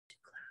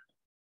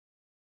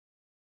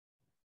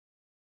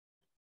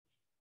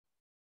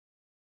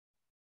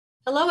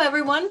Hello,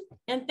 everyone,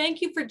 and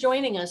thank you for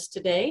joining us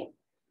today.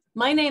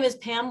 My name is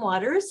Pam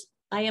Waters.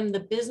 I am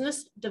the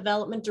Business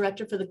Development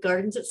Director for the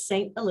Gardens at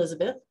St.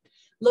 Elizabeth,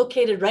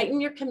 located right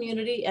in your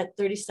community at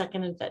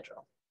 32nd and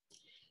Federal.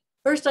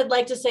 First, I'd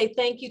like to say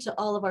thank you to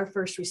all of our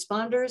first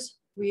responders.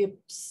 We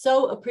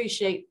so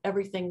appreciate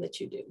everything that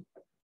you do.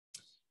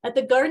 At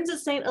the Gardens at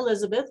St.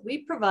 Elizabeth, we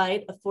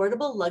provide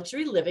affordable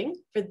luxury living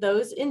for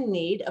those in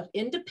need of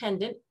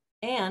independent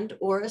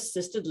and/or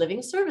assisted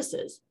living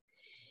services.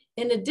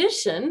 In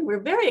addition,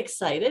 we're very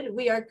excited.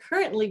 We are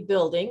currently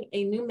building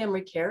a new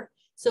memory care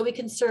so we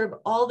can serve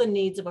all the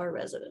needs of our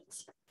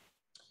residents.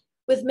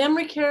 With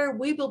memory care,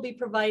 we will be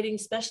providing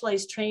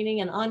specialized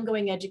training and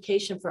ongoing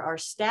education for our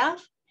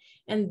staff,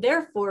 and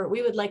therefore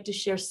we would like to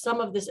share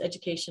some of this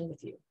education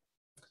with you.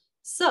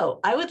 So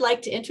I would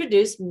like to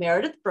introduce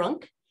Meredith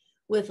Brunk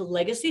with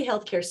Legacy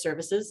Healthcare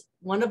Services,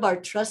 one of our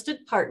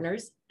trusted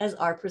partners, as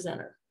our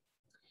presenter.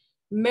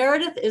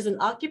 Meredith is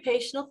an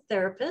occupational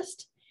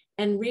therapist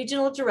and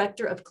Regional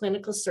Director of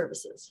Clinical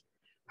Services.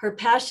 Her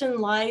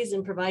passion lies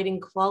in providing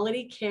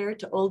quality care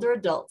to older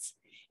adults,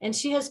 and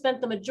she has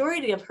spent the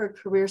majority of her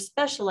career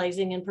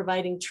specializing in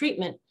providing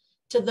treatment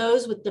to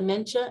those with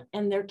dementia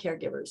and their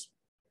caregivers.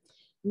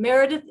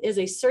 Meredith is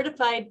a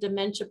certified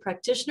dementia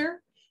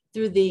practitioner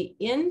through the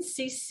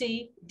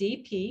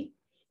NCCDP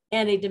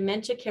and a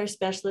dementia care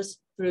specialist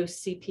through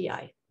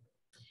CPI.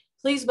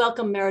 Please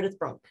welcome Meredith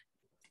Brunk.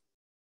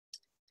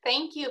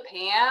 Thank you,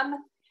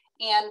 Pam.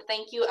 And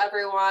thank you,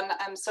 everyone.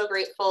 I'm so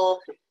grateful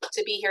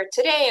to be here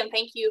today, and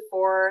thank you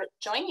for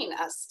joining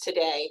us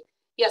today.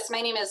 Yes,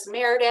 my name is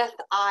Meredith.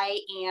 I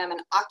am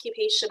an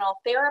occupational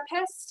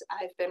therapist.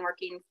 I've been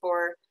working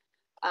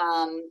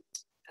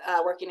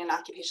in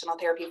occupational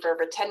therapy for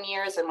over 10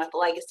 years and with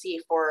Legacy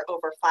for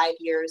over 5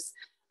 years.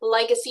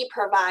 Legacy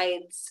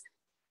provides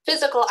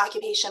physical,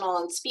 occupational,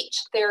 and speech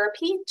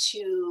therapy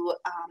to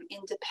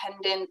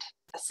independent,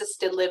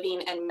 assisted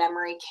living, and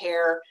memory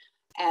care,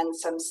 and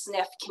some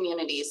SNF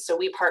communities. So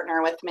we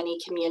partner with many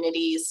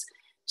communities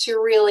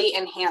to really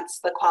enhance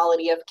the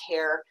quality of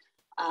care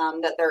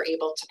that they're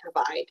able to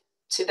provide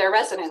to their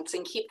residents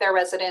and keep their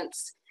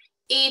residents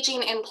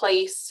aging in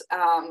place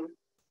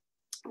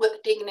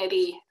with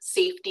dignity,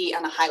 safety,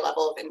 and a high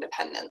level of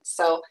independence.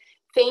 So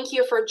thank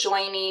you for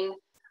joining,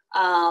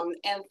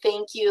 and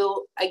thank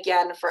you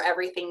again for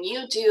everything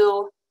you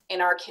do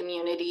in our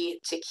community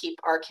to keep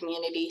our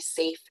community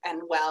safe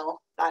and well.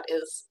 That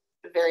is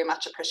very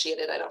much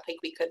appreciated. I don't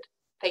think we could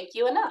thank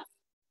you enough.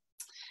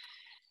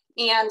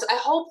 And I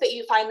hope that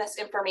you find this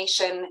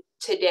information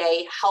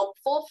today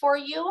helpful for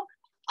you.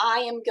 I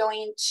am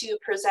going to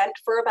present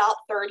for about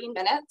 30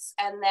 minutes,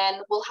 and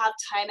then we'll have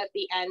time at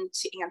the end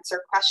to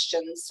answer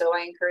questions. So I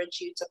encourage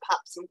you to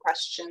pop some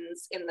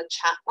questions in the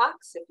chat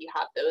box if you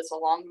have those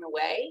along the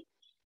way,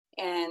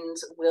 and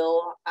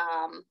we'll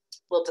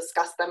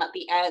discuss them at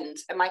the end.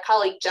 And my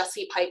colleague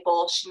Jessie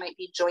Pipel, she might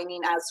be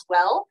joining as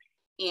well.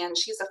 And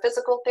she's a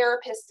physical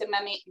therapist in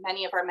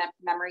many of our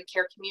memory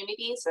care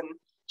communities, and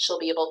she'll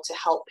be able to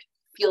help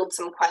field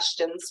some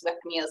questions with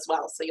me as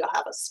well. So you'll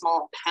have a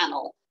small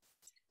panel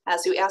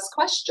as you ask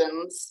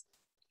questions.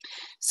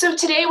 So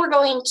today we're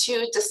going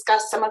to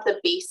discuss some of the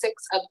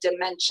basics of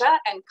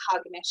dementia and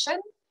cognition,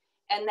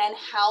 and then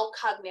how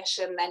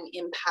cognition then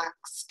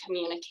impacts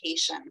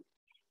communication.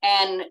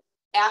 And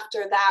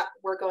after that,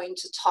 we're going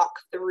to talk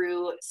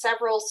through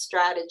several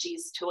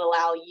strategies to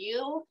allow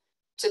you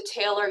to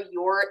tailor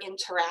your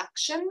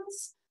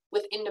interactions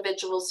with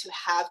individuals who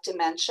have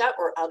dementia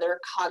or other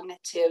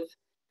cognitive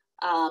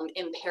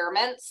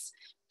impairments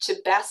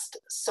to best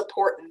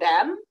support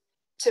them,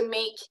 to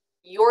make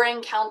your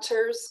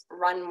encounters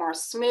run more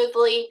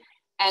smoothly,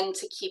 and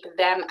to keep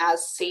them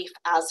as safe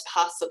as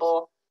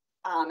possible,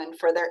 and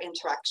for their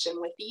interaction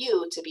with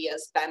you to be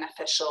as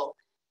beneficial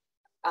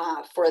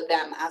for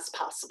them as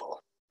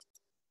possible.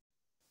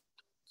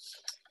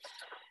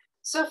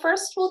 So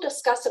first, we'll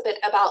discuss a bit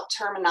about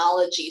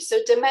terminology. So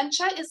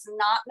dementia is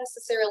not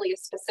necessarily a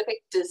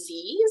specific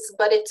disease,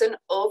 but it's an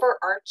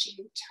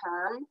overarching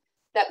term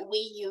that we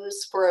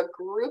use for a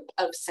group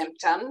of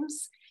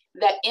symptoms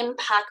that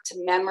impact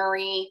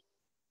memory,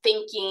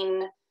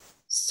 thinking,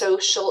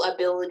 social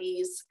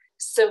abilities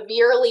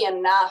severely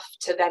enough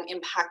to then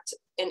impact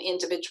an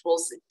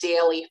individual's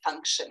daily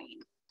functioning.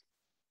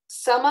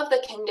 Some of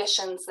the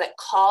conditions that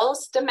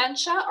cause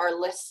dementia are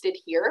listed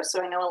here.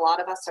 So I know a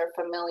lot of us are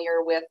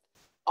familiar with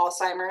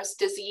Alzheimer's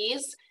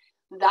disease.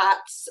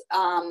 That's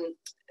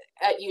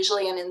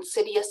usually an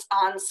insidious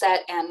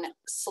onset and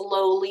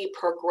slowly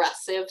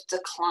progressive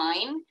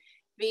decline.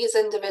 These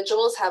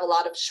individuals have a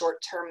lot of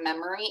short-term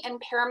memory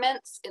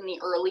impairments in the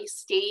early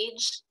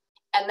stage,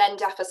 and then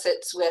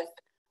deficits with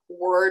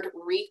word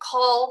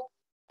recall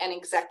and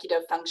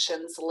executive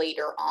functions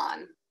later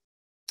on.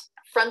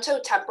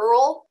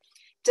 Frontotemporal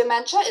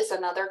dementia is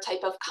another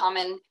type of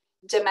common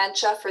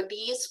dementia. For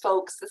these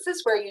folks, this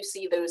is where you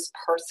see those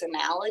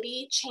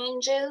personality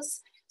changes.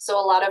 So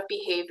a lot of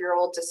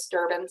behavioral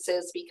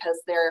disturbances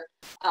because their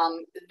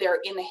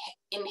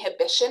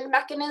inhibition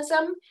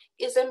mechanism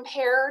is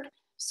impaired.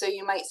 So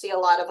you might see a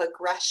lot of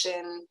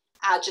aggression,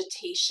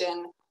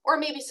 agitation, or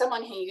maybe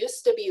someone who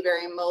used to be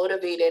very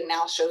motivated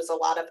now shows a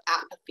lot of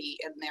apathy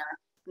in their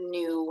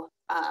new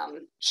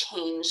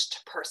changed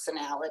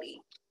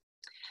personality.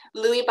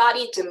 Lewy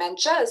body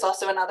dementia is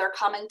also another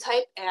common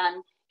type,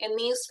 and in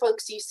these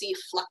folks you see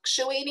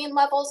fluctuating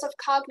levels of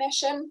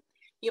cognition.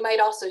 You might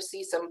also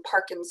see some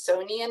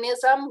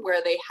Parkinsonianism,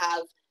 where they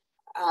have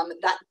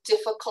that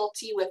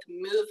difficulty with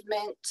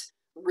movement,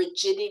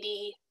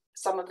 rigidity,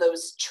 some of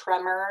those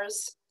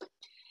tremors.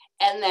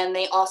 And then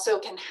they also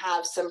can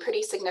have some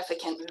pretty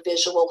significant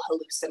visual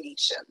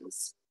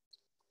hallucinations.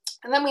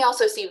 And then we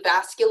also see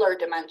vascular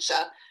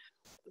dementia.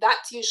 That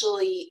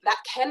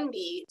can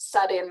be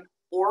sudden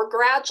or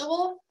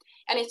gradual,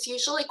 and it's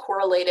usually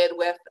correlated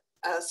with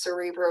a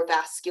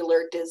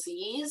cerebrovascular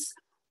disease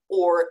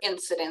or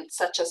incidents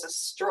such as a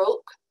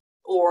stroke,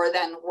 or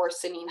then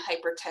worsening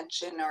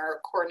hypertension or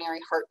coronary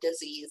heart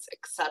disease,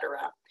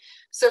 etc.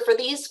 So for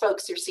these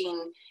folks, you're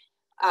seeing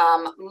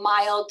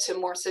mild to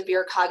more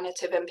severe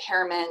cognitive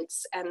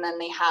impairments, and then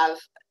they have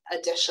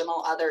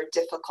additional other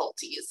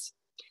difficulties.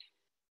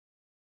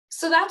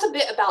 So that's a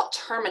bit about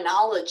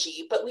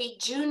terminology, but we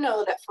do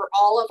know that for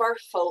all of our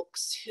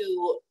folks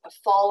who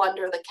fall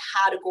under the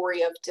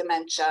category of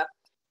dementia,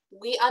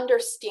 we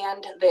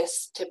understand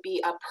this to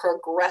be a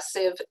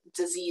progressive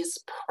disease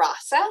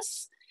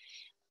process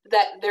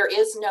that there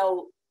is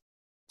no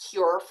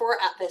cure for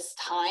at this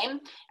time.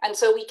 And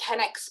so we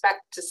can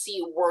expect to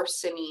see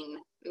worsening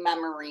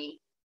memory,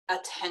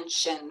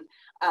 attention,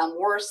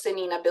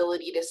 worsening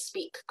ability to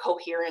speak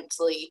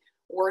coherently,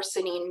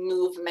 worsening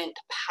movement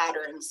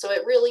patterns. So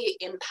it really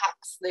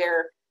impacts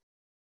their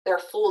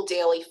full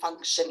daily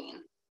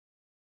functioning.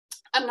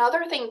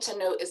 Another thing to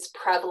note is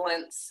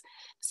prevalence.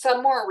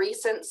 Some more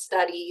recent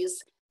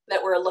studies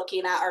that we're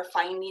looking at are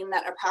finding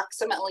that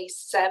approximately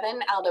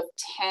 7 out of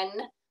 10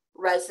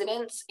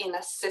 residents in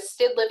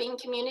assisted living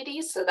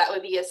communities, so that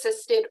would be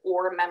assisted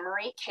or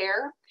memory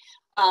care,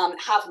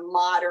 have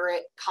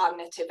moderate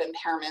cognitive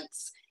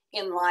impairments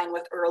in line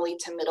with early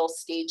to middle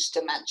stage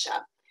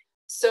dementia.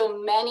 So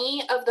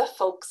many of the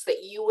folks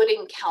that you would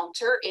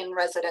encounter in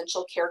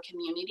residential care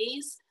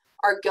communities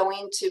are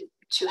going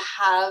to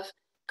have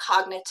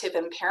cognitive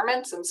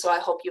impairments. And so I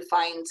hope you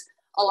find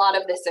a lot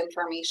of this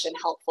information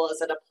helpful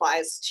as it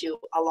applies to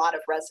a lot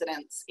of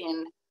residents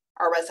in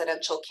our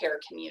residential care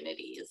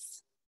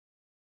communities.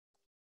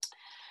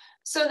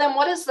 So then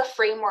what is the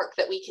framework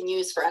that we can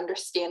use for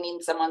understanding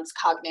someone's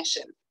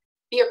cognition?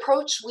 The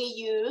approach we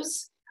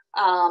use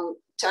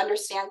to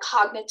understand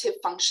cognitive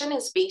function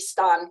is based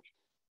on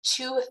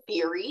 2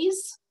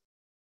 theories.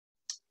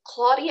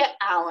 Claudia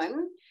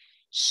Allen,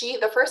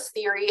 the first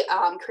theory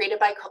created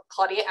by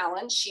Claudia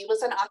Allen, she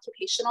was an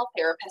occupational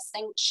therapist,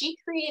 and she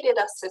created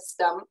a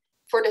system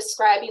for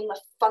describing the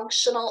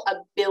functional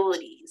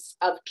abilities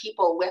of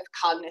people with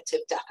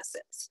cognitive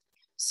deficits.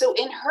 So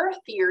in her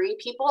theory,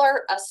 people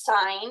are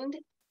assigned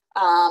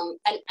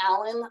an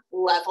Allen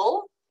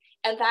level,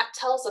 and that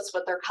tells us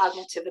what their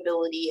cognitive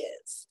ability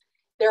is.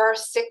 There are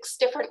 6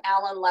 different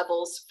Allen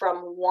levels,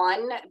 from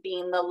 1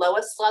 being the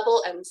lowest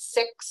level and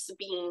 6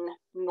 being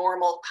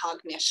normal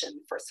cognition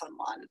for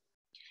someone.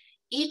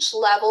 Each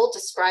level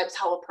describes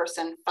how a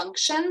person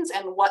functions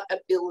and what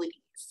abilities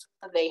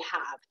they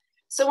have.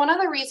 So one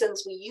of the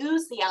reasons we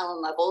use the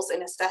Allen levels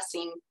in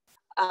assessing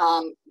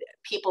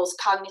people's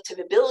cognitive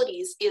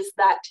abilities is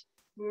that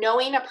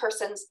knowing a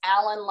person's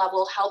Allen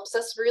level helps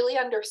us really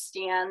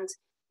understand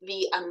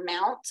the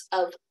amount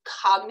of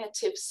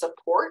cognitive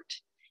support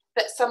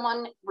that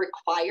someone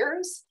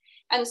requires.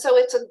 And so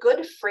it's a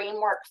good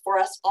framework for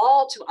us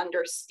all to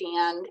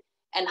understand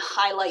and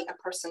highlight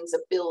a person's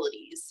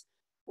abilities,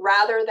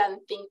 rather than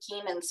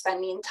thinking and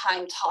spending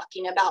time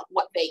talking about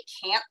what they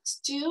can't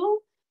do.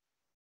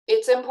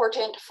 It's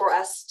important for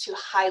us to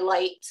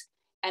highlight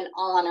and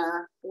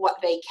honor what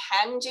they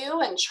can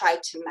do and try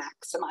to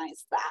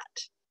maximize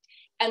that.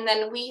 And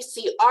then we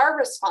see our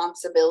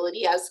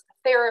responsibility as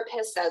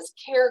therapists, as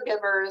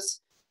caregivers,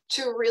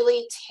 to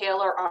really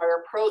tailor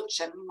our approach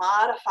and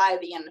modify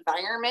the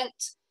environment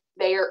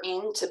they are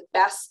in to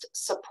best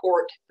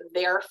support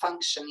their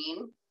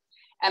functioning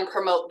and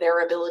promote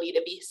their ability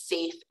to be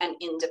safe and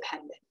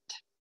independent.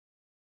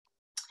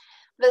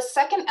 The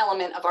second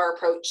element of our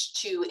approach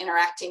to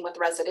interacting with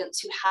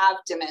residents who have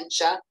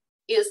dementia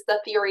is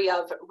the theory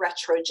of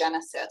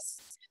retrogenesis.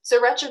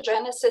 So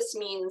retrogenesis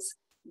means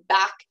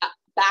back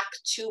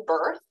to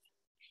birth,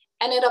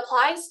 and it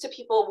applies to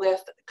people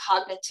with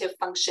cognitive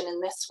function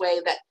in this way,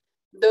 that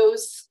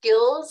those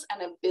skills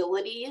and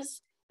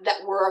abilities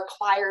that were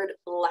acquired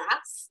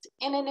last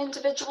in an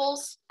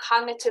individual's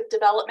cognitive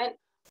development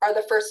are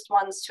the first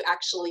ones to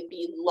actually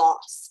be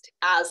lost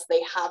as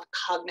they have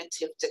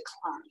cognitive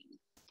decline.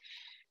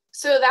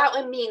 So that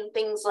would mean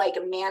things like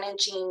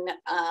managing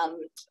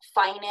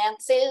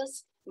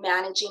finances,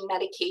 managing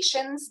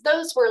medications.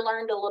 Those were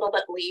learned a little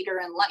bit later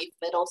in life,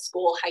 middle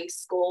school, high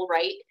school,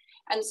 right?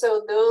 And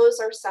so those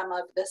are some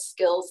of the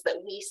skills that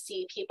we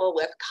see people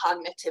with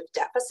cognitive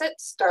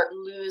deficits start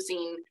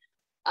losing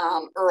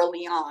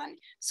early on.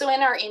 So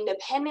in our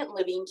independent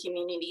living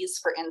communities,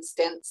 for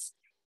instance,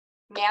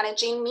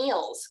 managing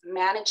meals,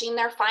 managing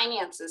their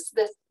finances.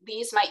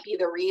 These might be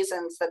the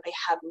reasons that they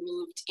have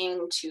moved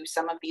into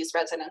some of these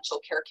residential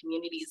care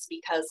communities,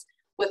 because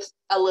with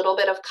a little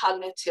bit of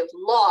cognitive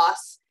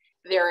loss,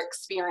 they're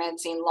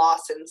experiencing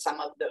loss in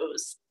some of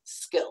those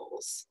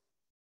skills.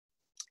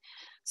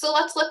 So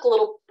let's look a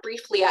little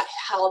briefly at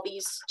how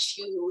these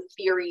two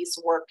theories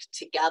work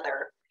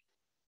together.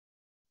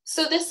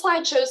 So this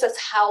slide shows us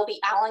how the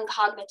Allen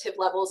cognitive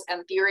levels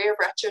and theory of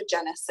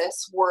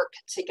retrogenesis work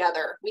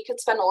together. We could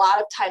spend a lot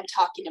of time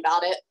talking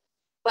about it,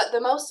 but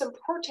the most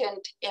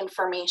important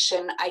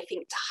information I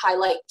think to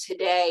highlight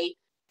today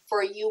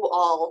for you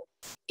all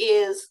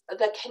is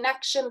the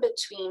connection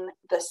between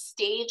the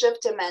stage of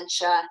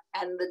dementia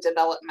and the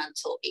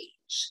developmental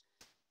age.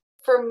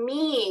 For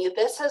me,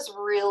 this has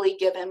really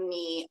given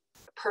me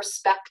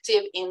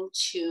perspective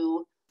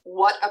into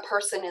what a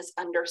person is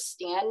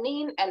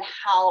understanding and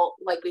how,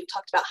 like we've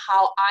talked about,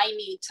 how I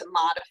need to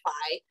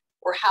modify,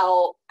 or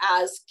how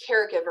as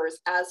caregivers,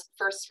 as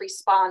first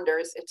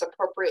responders, it's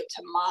appropriate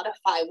to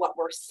modify what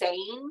we're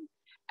saying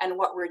and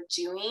what we're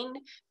doing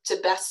to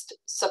best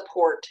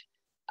support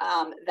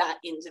that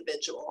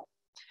individual.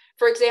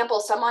 For example,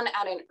 someone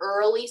at an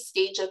early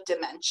stage of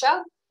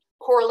dementia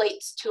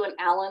correlates to an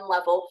Allen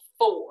level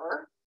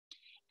 4.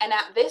 And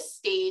at this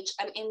stage,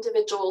 an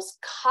individual's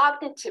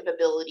cognitive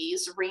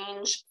abilities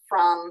range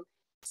from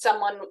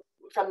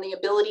the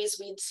abilities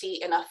we'd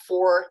see in a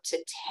 4 to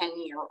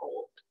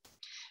 10-year-old.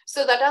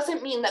 So that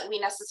doesn't mean that we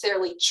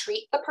necessarily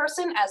treat the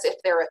person as if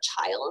they're a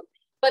child,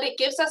 but it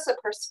gives us a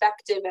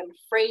perspective and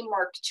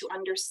framework to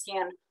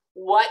understand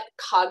what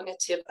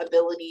cognitive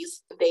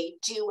abilities they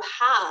do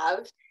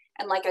have,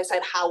 and like I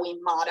said, how we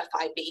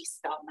modify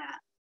based on that.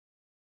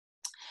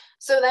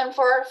 So then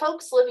for our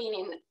folks living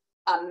in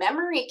a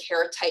memory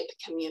care type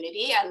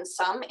community and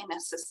some in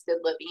assisted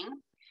living,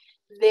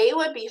 they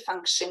would be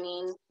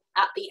functioning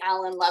at the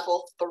Allen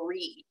level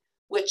 3,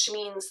 which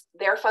means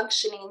they're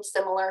functioning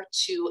similar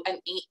to an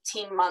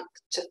 18-month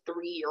to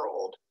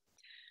 3-year-old.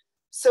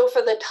 So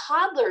for the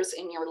toddlers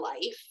in your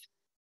life,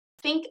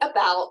 think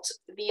about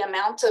the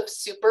amount of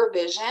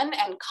supervision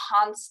and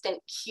constant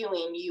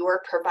cueing you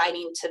are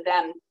providing to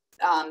them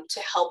to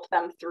help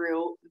them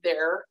through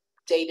their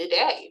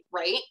day-to-day,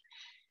 right?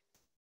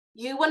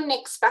 You wouldn't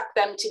expect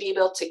them to be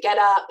able to get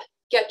up,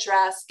 get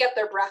dressed, get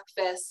their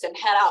breakfast, and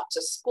head out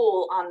to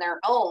school on their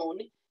own.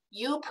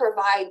 You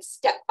provide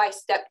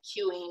step-by-step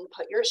cueing,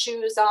 put your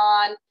shoes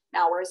on,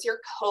 now where's your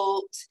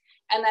coat?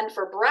 And then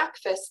for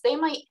breakfast, they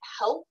might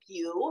help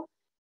you,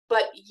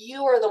 but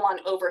you are the one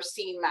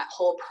overseeing that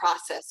whole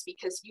process,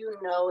 because you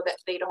know that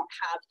they don't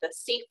have the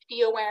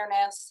safety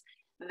awareness,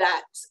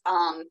 that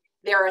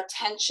their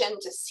attention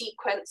to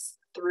sequence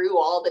through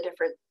all the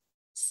different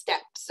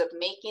steps of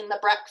making the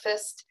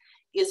breakfast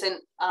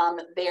isn't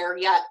there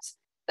yet,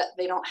 that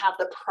they don't have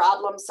the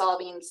problem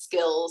solving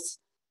skills.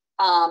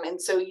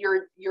 And so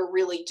you're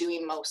really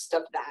doing most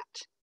of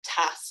that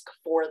task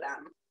for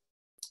them.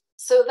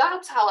 So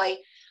that's how I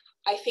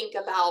think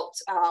about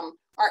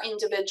our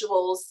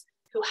individuals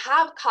who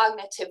have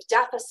cognitive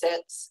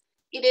deficits.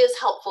 It is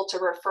helpful to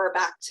refer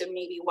back to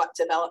maybe what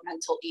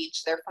developmental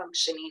age they're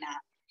functioning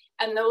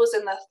at. And those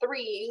in the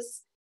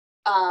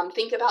 3s,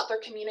 think about their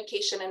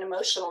communication and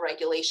emotional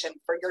regulation.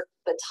 For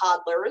the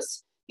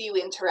toddlers who you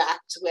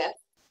interact with,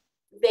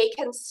 they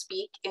can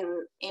speak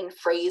in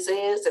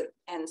phrases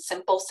and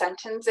simple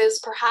sentences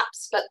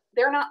perhaps, but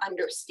they're not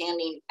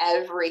understanding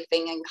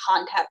everything in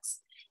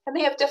context, and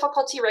they have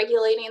difficulty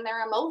regulating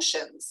their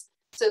emotions.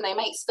 So they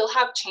might still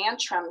have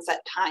tantrums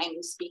at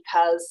times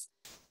because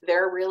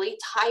they're really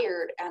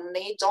tired and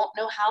they don't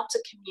know how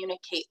to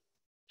communicate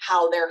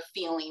how they're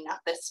feeling at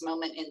this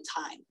moment in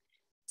time.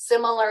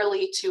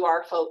 Similarly to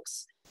our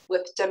folks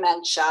with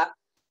dementia,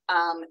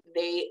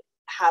 they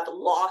have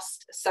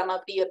lost some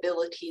of the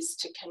abilities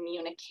to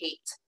communicate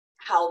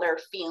how they're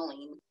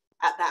feeling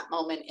at that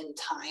moment in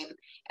time,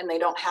 and they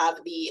don't have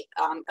the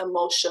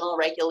emotional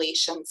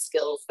regulation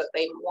skills that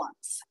they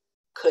once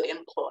could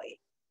employ.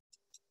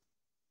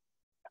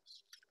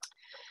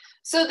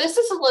 So this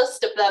is a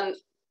list of the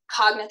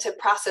cognitive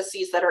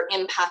processes that are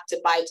impacted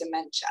by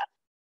dementia.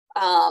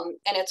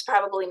 And it's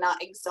probably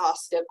not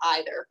exhaustive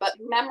either, but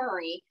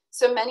memory.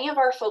 So many of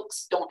our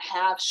folks don't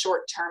have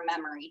short-term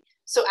memory.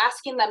 So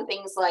asking them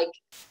things like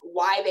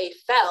why they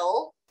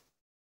fell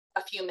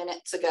a few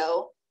minutes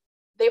ago,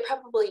 they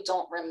probably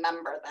don't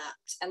remember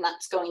that, and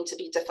that's going to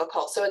be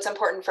difficult. So it's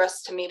important for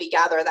us to maybe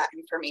gather that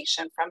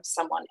information from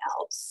someone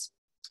else.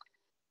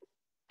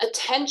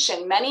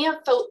 Attention. Many of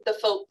the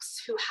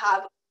folks who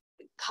have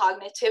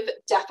cognitive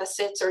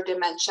deficits or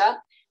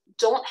dementia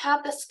don't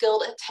have the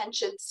skilled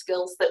attention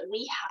skills that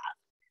we have.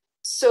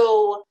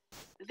 So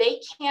they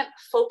can't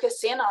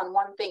focus in on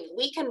one thing.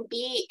 We can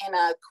be in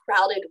a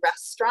crowded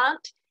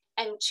restaurant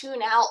and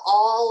tune out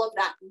all of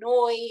that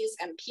noise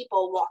and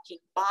people walking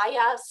by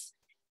us.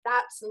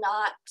 That's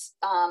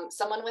not,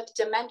 someone with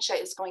dementia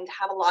is going to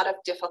have a lot of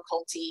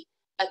difficulty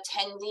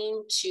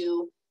attending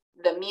to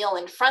the meal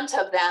in front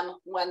of them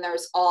when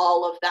there's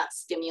all of that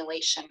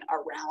stimulation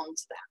around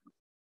them.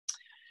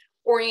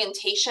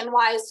 Orientation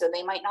wise, so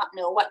they might not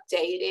know what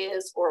day it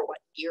is or what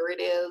year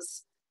it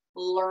is.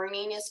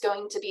 Learning is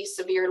going to be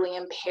severely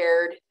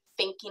impaired.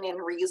 Thinking and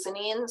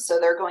reasoning, so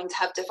they're going to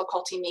have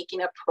difficulty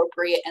making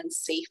appropriate and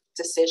safe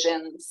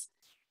decisions.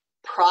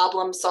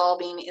 Problem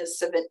solving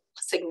is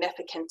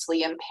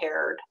significantly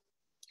impaired.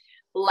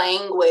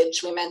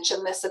 Language, we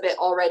mentioned this a bit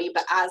already,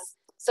 but as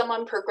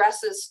someone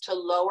progresses to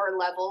lower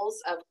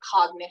levels of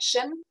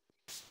cognition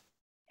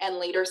and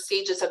later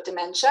stages of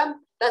dementia,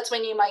 that's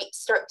when you might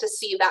start to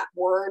see that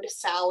word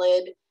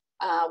salad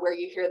where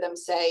you hear them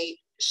say,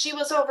 she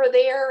was over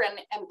there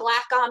and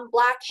black on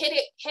black, hit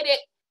it.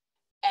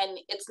 And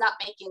it's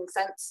not making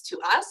sense to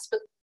us,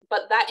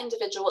 but that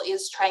individual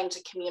is trying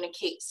to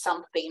communicate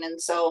something. And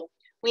so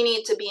we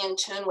need to be in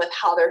tune with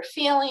how they're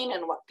feeling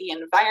and what the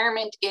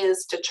environment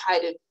is to try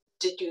to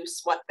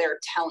deduce what they're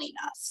telling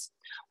us.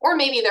 Or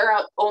maybe they're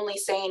only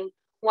saying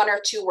one or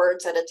two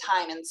words at a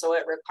time. And so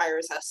it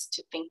requires us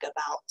to think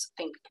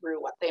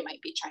through what they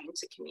might be trying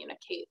to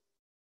communicate.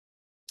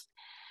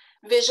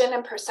 Vision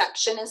and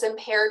perception is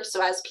impaired.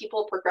 So as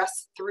people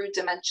progress through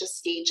dementia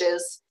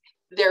stages,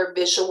 their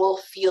visual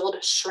field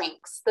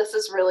shrinks. This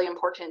is really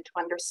important to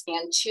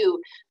understand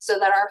too, so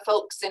that our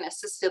folks in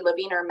assisted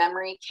living or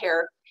memory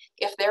care,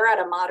 if they're at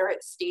a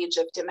moderate stage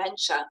of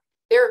dementia,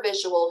 their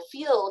visual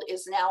field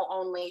is now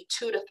only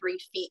 2 to 3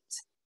 feet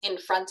in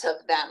front of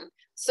them.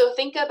 So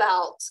think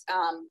about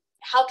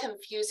how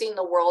confusing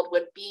the world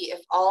would be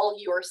if all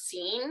you're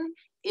seeing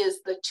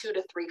is the 2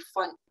 to 3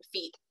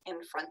 feet in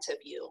front of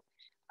you.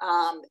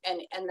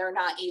 And they're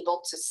not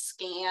able to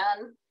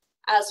scan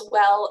as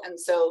well. And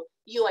so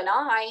you and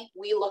I,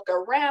 we look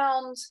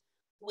around,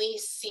 we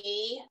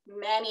see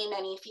many,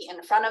 many feet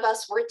in front of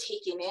us. We're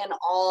taking in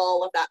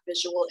all of that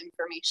visual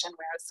information,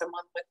 whereas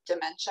someone with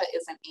dementia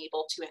isn't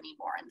able to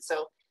anymore. And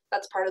so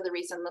that's part of the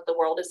reason that the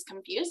world is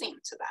confusing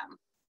to them.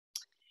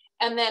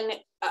 And then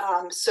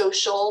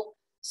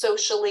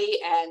socially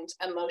and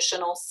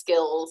emotional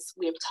skills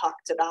we've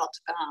talked about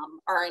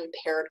are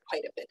impaired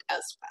quite a bit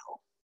as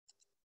well.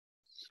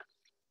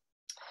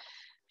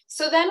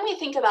 So then we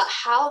think about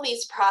how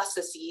these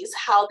processes,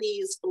 how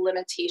these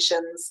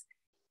limitations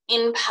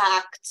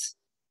impact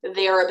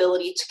their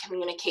ability to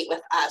communicate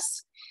with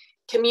us.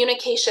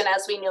 Communication,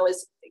 as we know,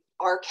 is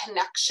our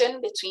connection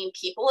between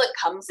people. It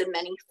comes in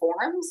many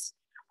forms,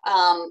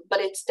 but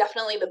it's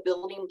definitely the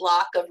building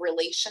block of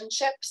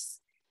relationships,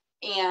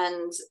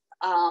 and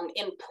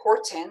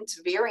important,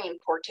 very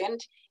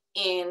important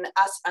in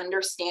us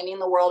understanding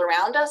the world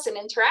around us and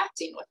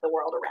interacting with the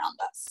world around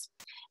us.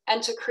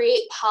 And to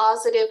create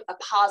a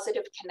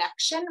positive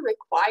connection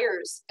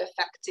requires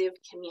effective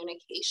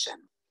communication.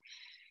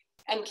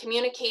 And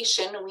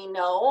communication, we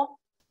know,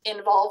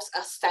 involves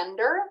a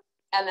sender,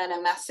 and then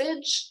a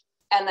message,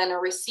 and then a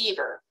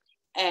receiver,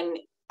 and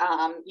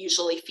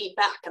usually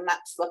feedback, and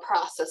that's the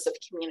process of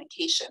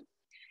communication.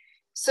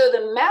 So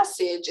the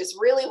message is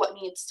really what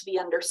needs to be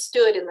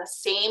understood in the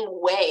same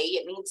way.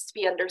 It needs to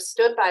be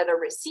understood by the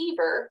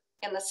receiver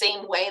in the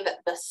same way that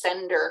the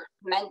sender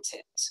meant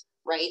it,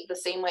 right? The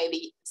same way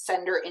the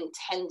sender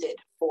intended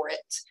for it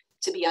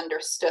to be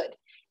understood.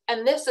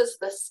 And this is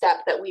the step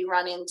that we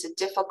run into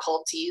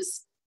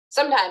difficulties,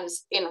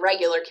 sometimes in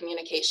regular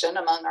communication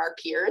among our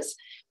peers,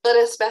 but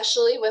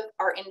especially with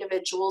our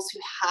individuals who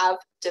have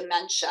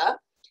dementia.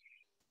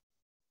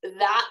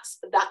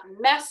 That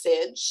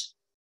message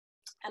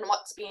and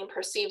what's being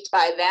perceived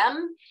by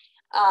them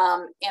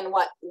and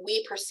what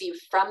we perceive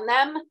from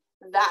them,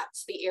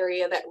 that's the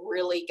area that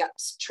really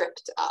gets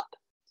tripped up.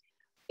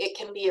 It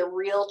can be a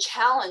real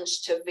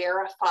challenge to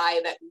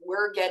verify that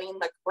we're getting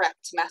the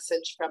correct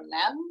message from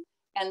them.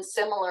 And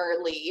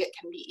similarly, it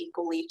can be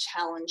equally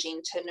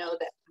challenging to know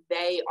that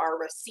they are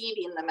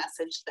receiving the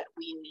message that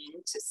we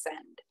mean to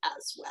send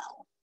as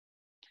well.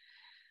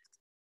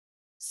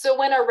 So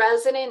when a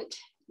resident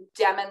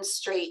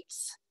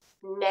demonstrates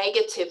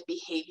negative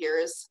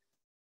behaviors,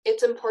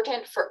 it's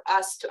important for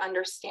us to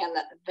understand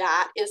that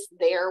that is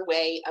their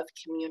way of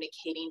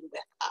communicating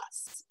with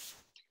us.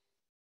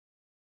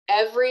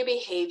 Every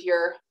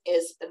behavior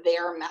is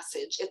their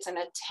message. It's an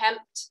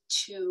attempt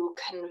to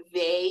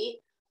convey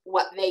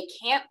what they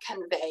can't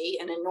convey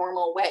in a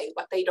normal way,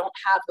 what they don't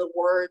have the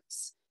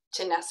words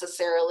to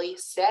necessarily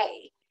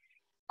say.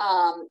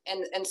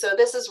 And so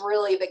this is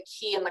really the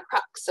key and the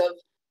crux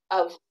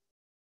of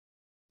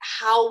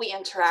how we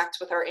interact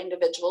with our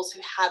individuals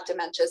who have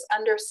dementias,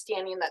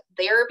 understanding that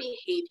their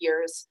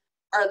behaviors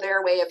are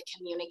their way of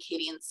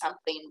communicating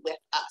something with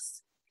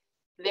us.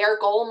 Their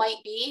goal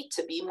might be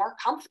to be more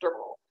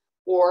comfortable,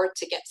 or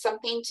to get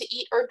something to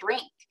eat or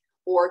drink,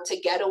 or to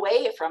get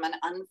away from an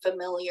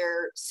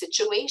unfamiliar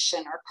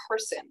situation or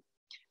person.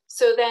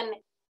 So then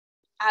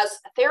as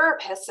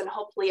therapists, and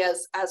hopefully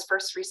as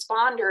first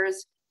responders,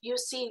 you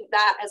see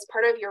that as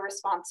part of your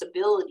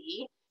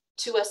responsibility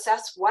to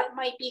assess what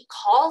might be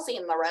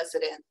causing the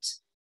resident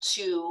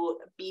to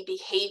be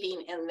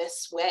behaving in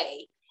this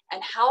way,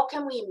 and how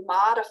can we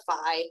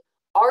modify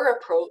our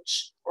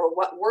approach or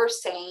what we're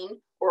saying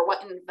or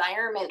what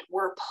environment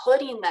we're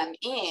putting them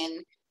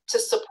in to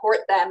support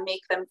them,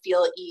 make them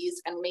feel at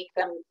ease, and make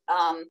them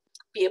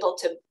be able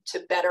to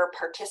better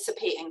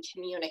participate and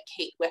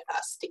communicate with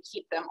us to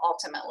keep them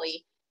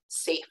ultimately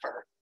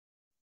safer.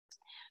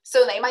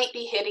 So they might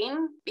be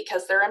hitting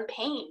because they're in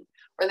pain,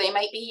 or they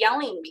might be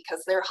yelling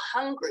because they're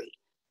hungry,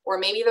 or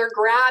maybe they're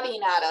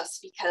grabbing at us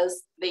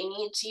because they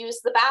need to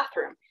use the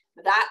bathroom.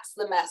 That's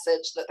the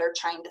message that they're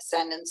trying to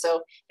send. And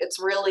so it's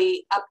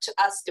really up to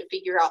us to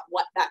figure out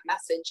what that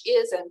message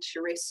is and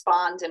to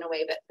respond in a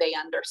way that they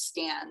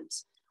understand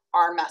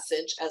our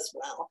message as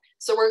well.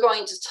 So we're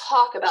going to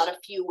talk about a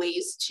few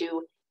ways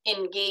to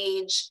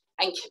engage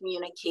and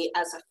communicate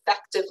as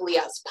effectively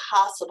as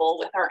possible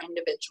with our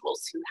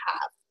individuals who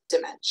have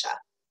dementia.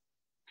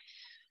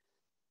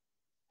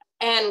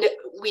 And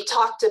we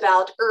talked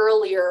about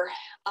earlier,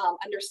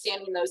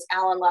 understanding those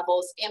Allen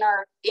levels in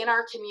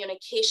our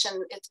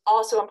communication. It's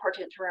also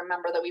important to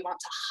remember that we want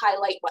to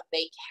highlight what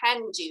they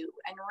can do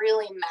and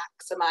really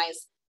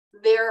maximize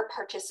their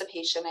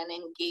participation and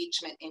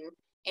engagement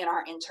in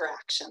our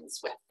interactions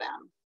with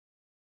them.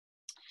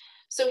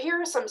 So here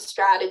are some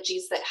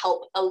strategies that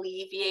help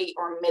alleviate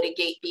or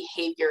mitigate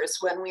behaviors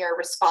when we are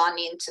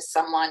responding to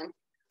someone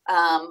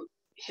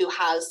who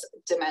has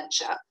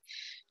dementia.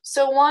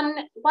 So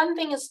one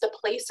thing is to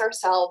place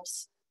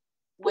ourselves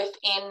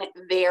within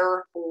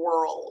their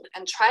world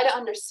and try to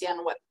understand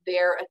what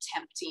they're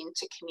attempting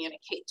to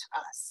communicate to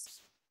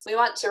us. We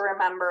want to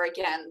remember,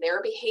 again,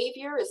 their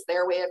behavior is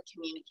their way of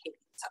communicating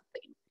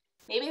something.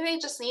 Maybe they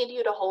just need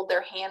you to hold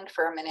their hand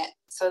for a minute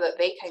so that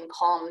they can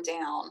calm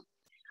down.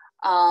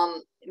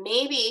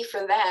 Maybe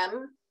for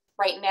them,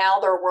 right now,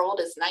 their world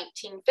is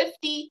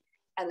 1950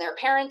 and their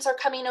parents are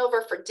coming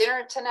over for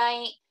dinner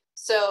tonight.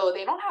 So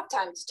they don't have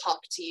time to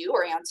talk to you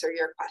or answer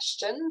your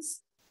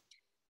questions.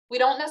 We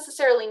don't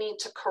necessarily need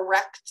to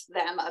correct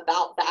them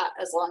about that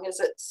as long as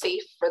it's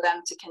safe for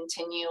them to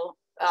continue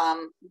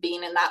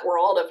being in that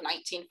world of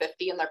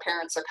 1950 and their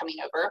parents are coming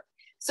over.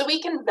 So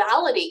we can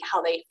validate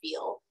how they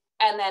feel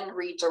and then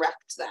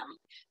redirect them.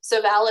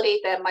 So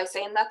validate them by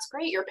saying, that's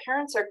great, your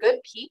parents are good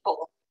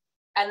people.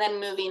 And then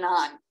moving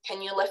on,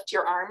 can you lift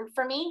your arm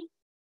for me?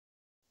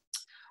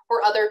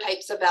 Or other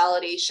types of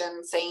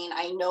validation, saying,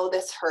 I know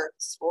this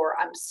hurts, or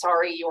I'm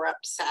sorry you're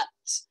upset,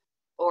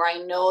 or I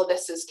know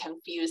this is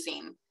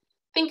confusing.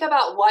 Think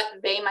about what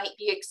they might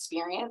be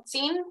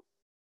experiencing,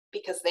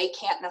 because they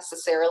can't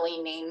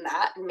necessarily name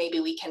that, and maybe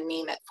we can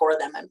name it for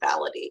them and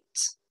validate.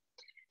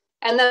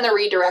 And then the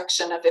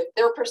redirection of if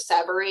they're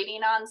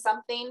perseverating on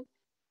something,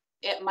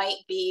 it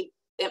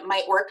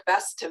might work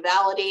best to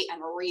validate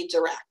and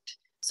redirect.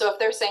 So if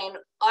they're saying,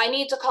 I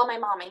need to call my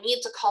mom, I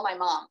need to call my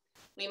mom,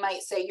 we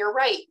might say, you're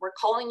right, we're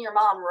calling your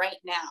mom right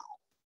now.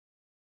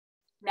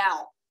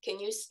 Now, can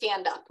you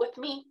stand up with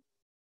me?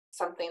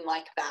 Something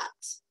like that.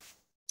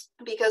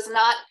 Because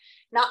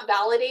not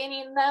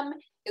validating them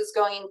is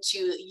going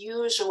to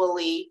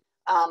usually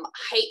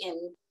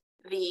heighten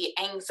the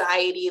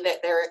anxiety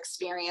that they're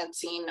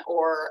experiencing,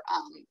 or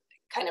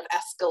kind of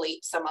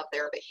escalate some of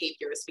their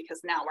behaviors,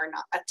 because now we're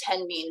not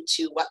attending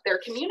to what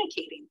they're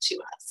communicating to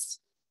us.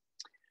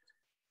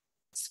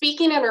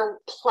 Speaking in a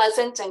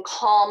pleasant and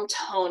calm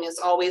tone is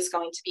always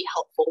going to be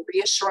helpful,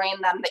 reassuring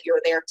them that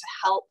you're there to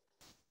help,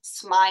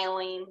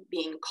 smiling,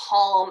 being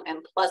calm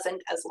and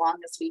pleasant as long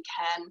as we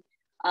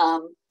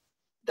can.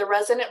 The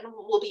resident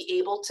will be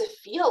able to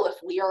feel if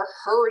we are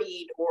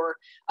hurried or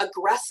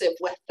aggressive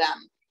with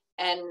them,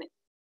 and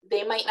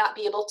they might not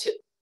be able to,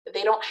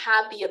 they don't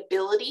have the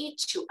ability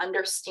to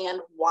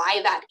understand why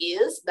that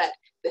is, that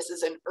this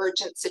is an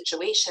urgent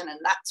situation and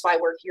that's why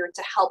we're here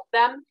to help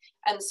them.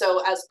 And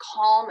so as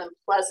calm and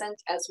pleasant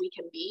as we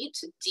can be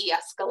to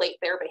de-escalate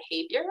their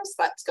behaviors,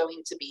 that's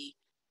going to be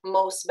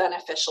most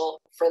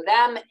beneficial for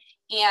them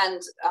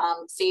and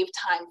save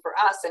time for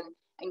us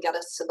and get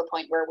us to the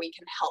point where we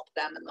can help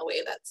them in the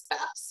way that's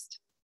best.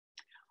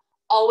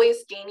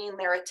 Always gaining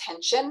their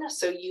attention.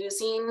 So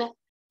using,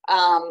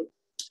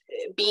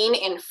 being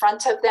in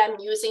front of them,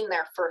 using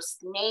their first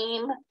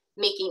name,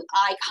 making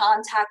eye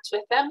contact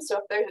with them. So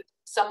if there's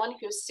someone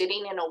who's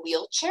sitting in a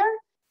wheelchair,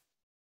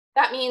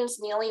 that means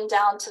kneeling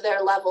down to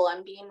their level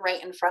and being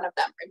right in front of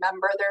them.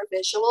 Remember, their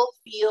visual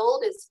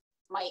field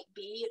might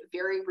be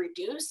very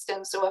reduced.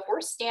 And so if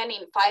we're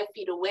standing 5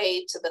 feet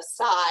away to the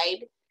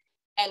side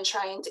and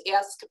trying to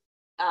ask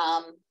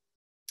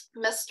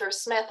Mr.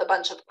 Smith a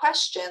bunch of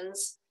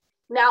questions,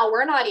 now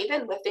we're not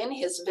even within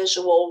his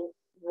visual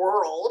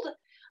world.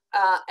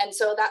 And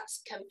so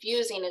that's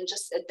confusing and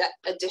just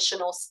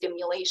additional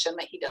stimulation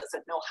that he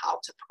doesn't know how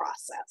to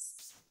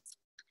process.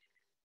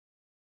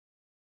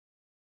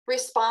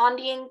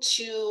 Responding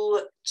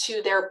to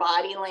their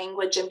body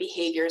language and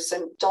behaviors,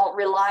 and don't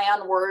rely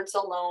on words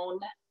alone.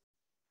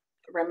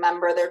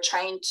 Remember, they're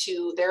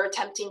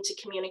attempting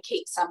to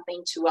communicate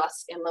something to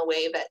us in the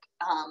way that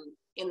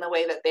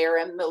they're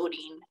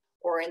emoting,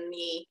 or in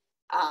the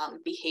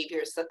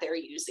behaviors that they're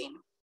using.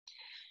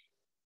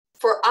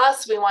 For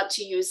us, we want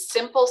to use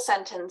simple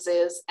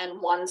sentences and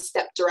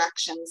one-step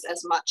directions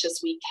as much as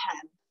we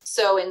can.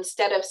 So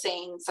instead of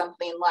saying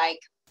something like,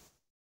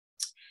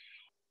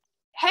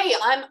 hey,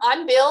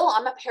 I'm Bill,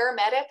 I'm a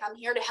paramedic, I'm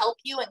here to help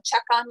you and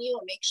check on you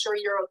and make sure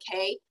you're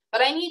okay,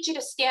 but I need you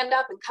to stand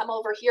up and come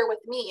over here with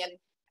me. And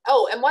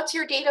oh, and what's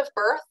your date of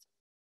birth?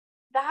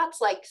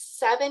 That's like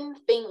 7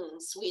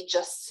 things we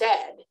just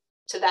said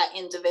to that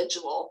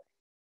individual.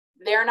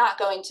 They're not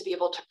going to be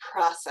able to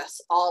process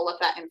all of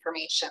that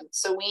information.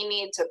 So we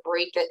need to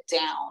break it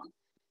down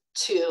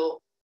to,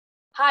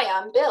 hi,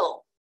 I'm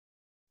Bill.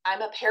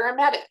 I'm a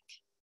paramedic.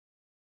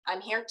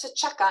 I'm here to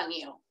check on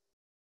you.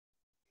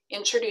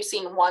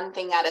 Introducing one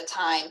thing at a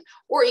time,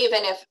 or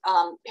even if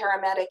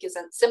paramedic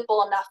isn't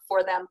simple enough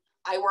for them,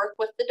 I work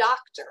with the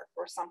doctor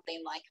or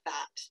something like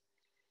that.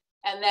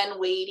 And then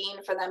waiting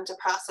for them to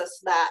process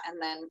that.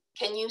 And then,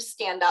 can you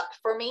stand up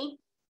for me?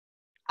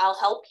 I'll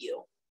help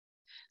you.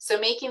 So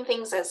making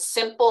things as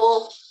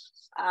simple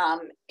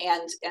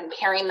and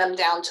paring them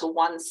down to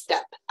one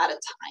step at a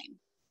time.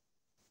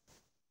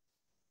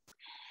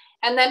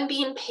 And then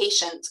being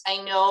patient.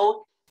 I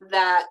know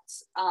that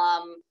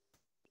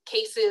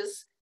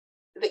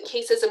the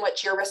cases in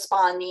which you're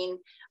responding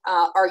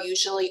are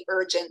usually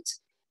urgent.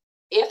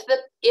 If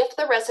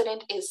the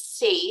resident is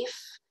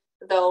safe,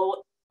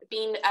 though,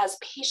 being as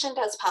patient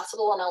as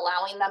possible and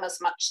allowing them as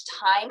much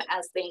time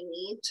as they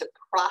need to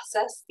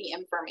process the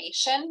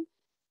information,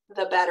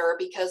 the better,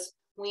 because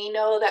we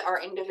know that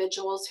our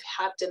individuals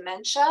who have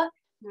dementia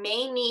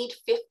may need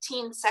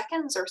 15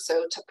 seconds or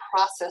so to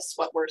process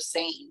what we're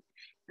saying.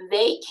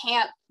 They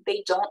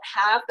don't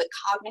have the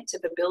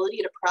cognitive ability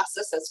to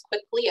process as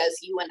quickly as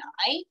you and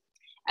I.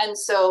 And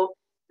so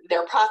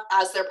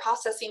as their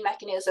processing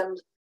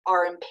mechanisms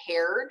are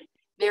impaired,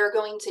 they're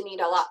going to need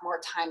a lot more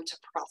time to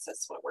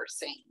process what we're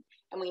saying.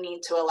 And we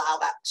need to allow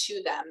that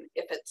to them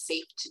if it's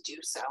safe to do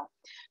so.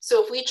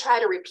 So if we try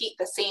to repeat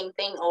the same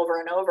thing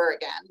over and over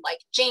again, like,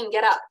 Jane,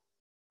 get up.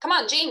 Come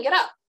on, Jane, get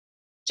up.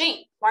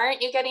 Jane, why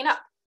aren't you getting up?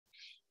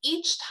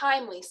 Each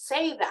time we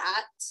say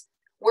that,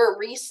 we're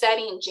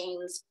resetting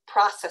Jane's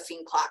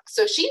processing clock.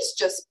 So she's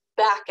just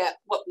back at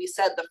what we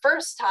said the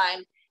first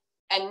time.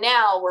 And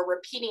now we're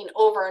repeating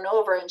over and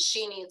over, and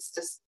she needs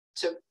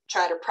to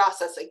try to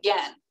process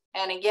again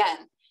and again.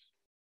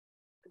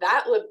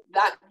 That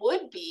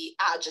would be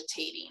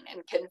agitating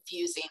and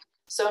confusing.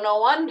 So no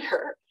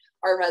wonder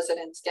our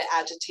residents get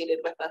agitated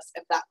with us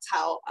if that's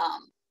how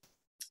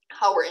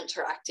we're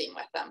interacting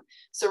with them.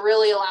 So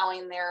really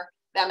allowing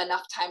them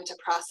enough time to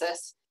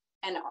process,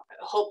 and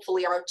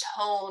hopefully our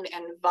tone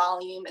and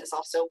volume is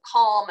also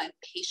calm and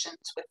patient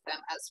with them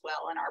as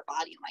well, in our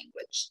body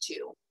language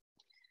too.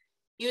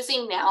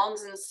 Using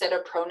nouns instead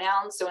of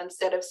pronouns. So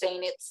instead of saying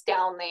it's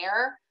down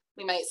there,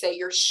 we might say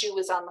your shoe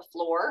is on the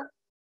floor.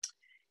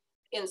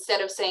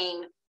 Instead of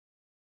saying,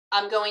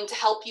 I'm going to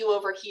help you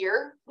over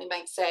here, we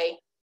might say,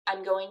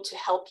 I'm going to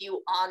help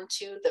you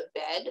onto the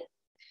bed,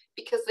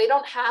 because they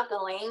don't have the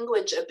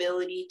language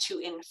ability to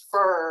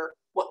infer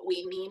what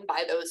we mean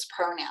by those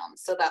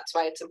pronouns. So that's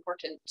why it's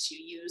important to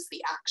use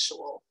the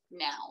actual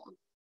noun.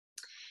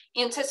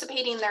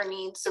 Anticipating their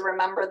needs, so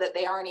remember that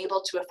they aren't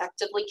able to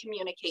effectively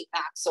communicate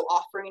that. So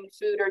offering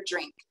food or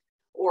drink,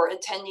 or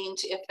attending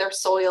to if they're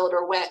soiled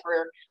or wet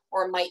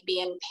or might be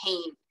in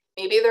pain.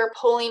 Maybe they're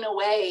pulling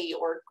away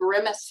or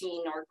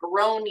grimacing or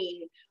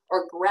groaning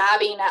or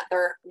grabbing at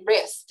their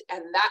wrist,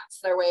 and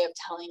that's their way of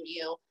telling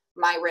you,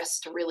 my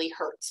wrist really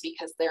hurts,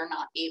 because they're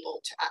not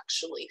able to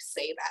actually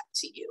say that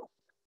to you.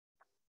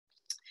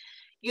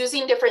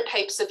 Using different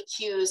types of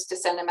cues to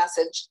send a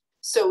message.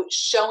 So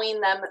showing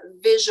them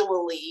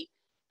visually,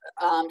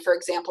 for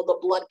example, the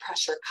blood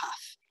pressure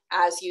cuff,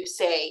 as you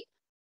say,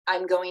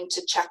 I'm going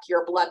to check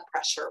your blood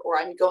pressure, or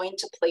I'm going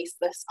to place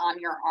this on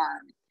your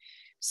arm.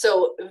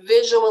 So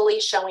visually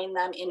showing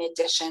them in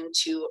addition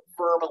to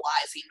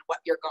verbalizing what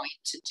you're going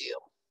to do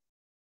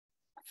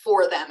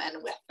for them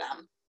and with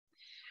them.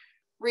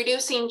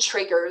 Reducing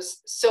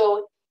triggers.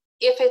 So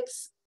if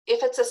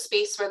it's a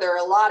space where there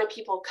are a lot of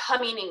people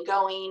coming and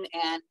going,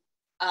 and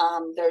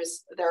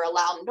there are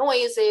loud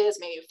noises,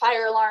 maybe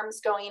fire alarms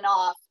going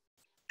off,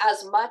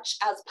 as much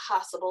as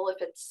possible,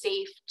 if it's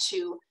safe,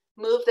 to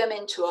move them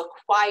into a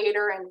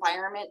quieter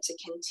environment to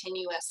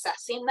continue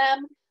assessing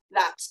them,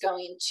 that's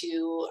going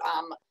to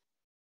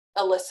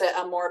elicit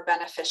a more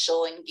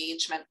beneficial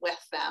engagement with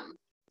them.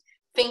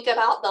 Think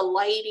about the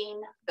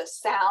lighting, the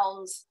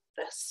sounds,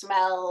 the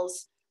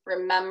smells.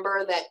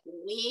 Remember that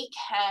we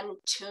can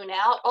tune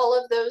out all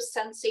of those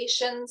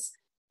sensations,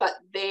 but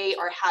they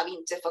are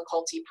having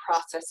difficulty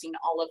processing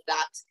all of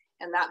that.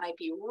 And that might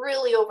be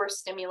really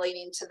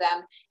overstimulating to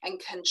them and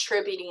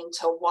contributing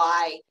to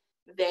why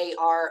they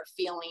are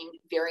feeling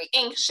very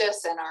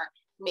anxious and are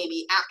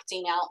maybe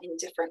acting out in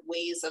different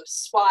ways of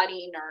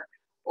swatting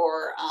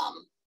or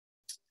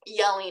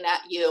yelling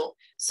at you.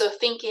 So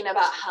thinking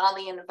about how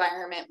the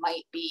environment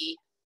might be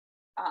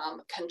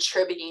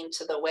contributing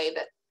to the way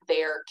that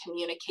they're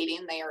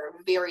communicating, they are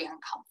very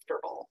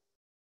uncomfortable.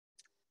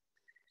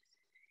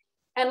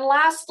 And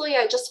lastly,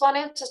 I just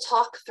wanted to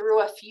talk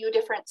through a few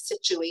different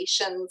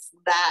situations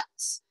that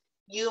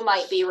you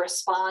might be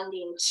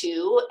responding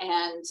to,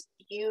 and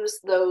use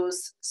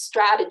those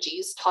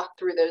strategies, talk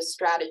through those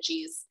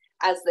strategies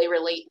as they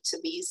relate to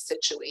these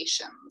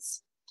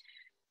situations.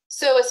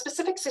 So a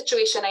specific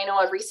situation I know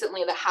of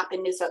recently that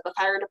happened is that the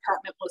fire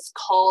department was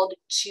called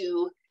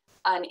to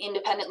an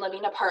independent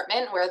living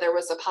apartment where there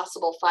was a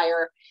possible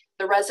fire.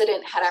 The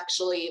resident had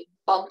actually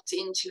bumped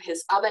into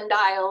his oven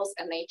dials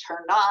and they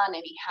turned on,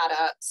 and he had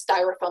a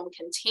styrofoam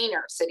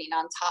container sitting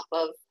on top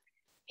of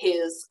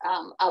his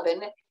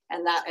oven,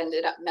 and that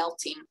ended up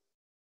melting.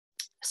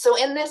 So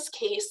in this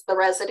case, the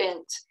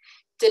resident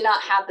did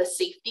not have the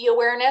safety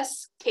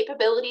awareness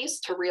capabilities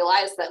to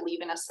realize that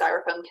leaving a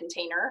styrofoam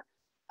container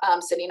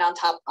sitting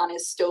on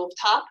his stove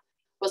top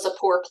was a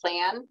poor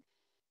plan.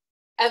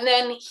 And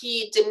then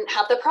he didn't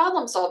have the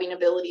problem solving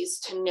abilities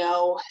to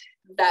know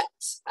that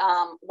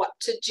what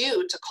to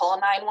do to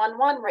call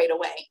 911 right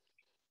away.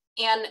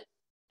 And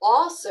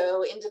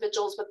also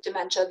individuals with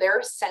dementia,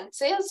 their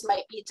senses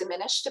might be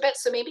diminished a bit.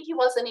 So maybe he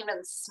wasn't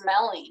even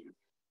smelling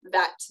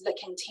that the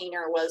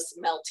container was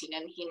melting,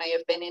 and he may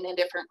have been in a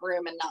different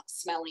room and not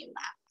smelling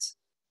that.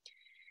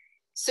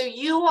 So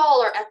you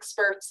all are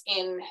experts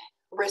in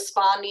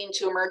responding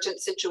to emergent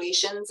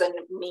situations and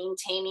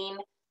maintaining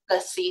the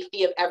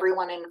safety of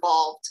everyone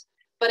involved.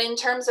 But in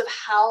terms of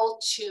how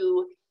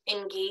to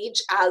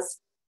engage as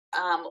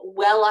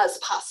well as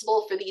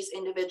possible for these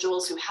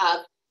individuals who have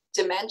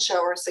dementia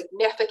or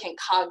significant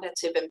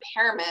cognitive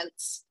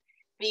impairments,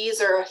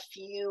 these are a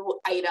few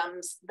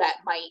items that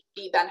might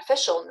be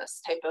beneficial in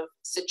this type of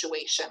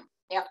situation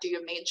after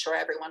you've made sure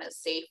everyone is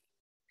safe.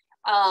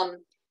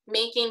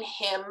 Making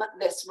him,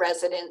 this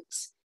resident,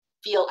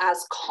 feel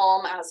as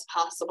calm as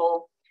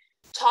possible.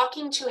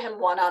 Talking to him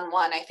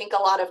one-on-one. I think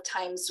a lot of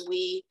times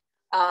we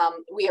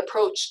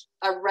approach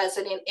a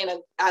resident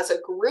as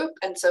a group,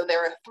 and so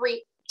there are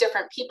 3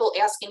 different people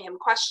asking him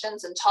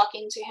questions and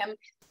talking to him.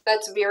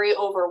 That's very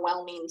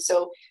overwhelming.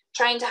 So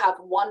trying to have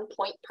one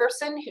point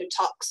person who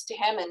talks to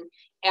him and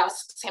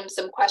asks him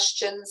some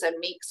questions and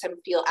makes him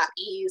feel at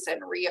ease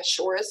and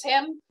reassures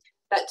him,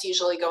 that's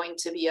usually going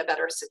to be a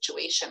better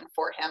situation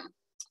for him.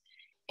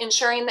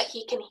 Ensuring that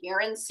he can hear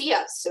and see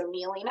us, so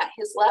kneeling at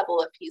his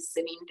level if he's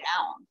sitting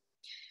down.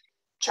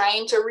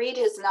 Trying to read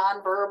his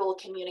nonverbal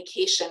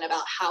communication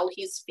about how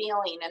he's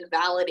feeling and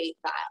validate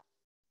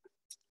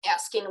that.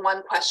 Asking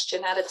one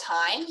question at a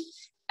time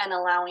and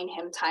allowing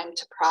him time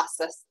to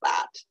process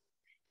that.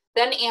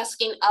 Then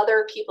asking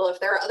other people, if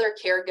there are other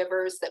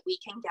caregivers that we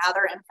can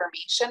gather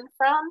information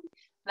from,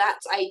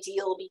 that's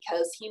ideal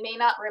because he may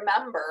not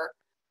remember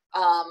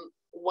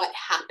what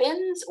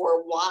happened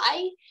or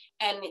why,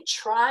 and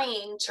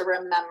trying to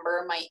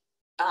remember might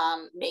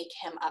make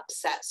him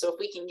upset. So if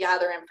we can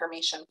gather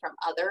information from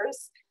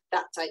others,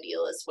 that's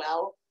ideal as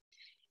well.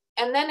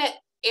 And then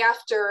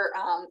after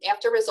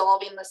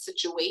resolving the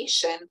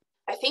situation,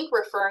 I think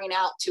referring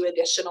out to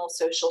additional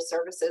social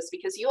services,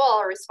 because you all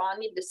are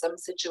responding to some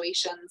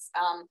situations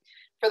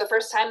for the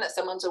first time that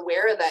someone's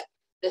aware that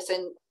this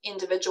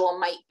individual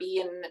might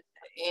be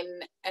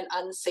in an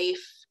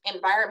unsafe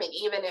environment,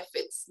 even if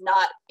it's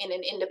not in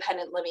an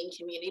independent living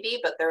community,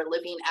 but they're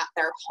living at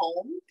their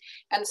home.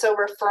 And so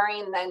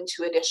referring then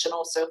to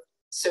additional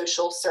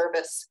social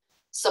service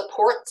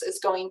supports is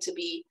going to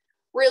be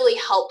really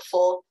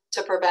helpful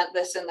to prevent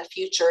this in the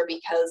future,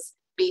 because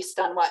based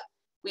on what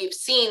we've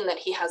seen that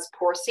he has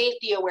poor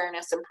safety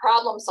awareness and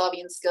problem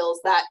solving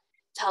skills, that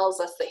tells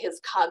us that his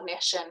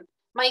cognition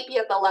might be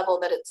at the level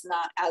that it's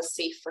not as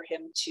safe for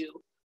him to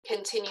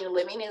continue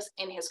living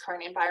in his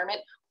current environment,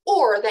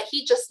 or that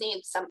he just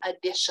needs some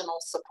additional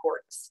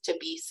supports to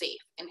be safe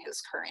in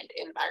his current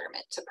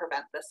environment to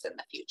prevent this in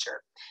the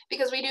future.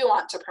 Because we do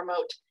want to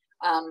promote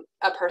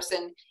a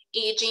person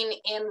aging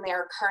in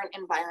their current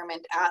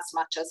environment as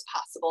much as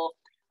possible,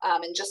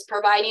 and just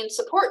providing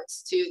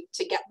supports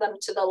to get them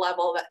to the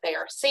level that they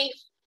are safe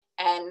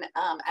and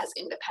as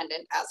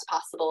independent as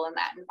possible in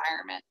that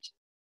environment.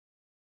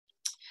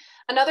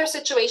 Another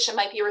situation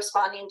might be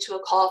responding to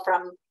a call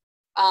from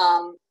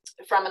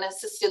an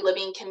assisted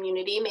living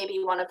community. Maybe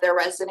one of their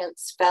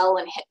residents fell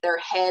and hit their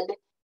head,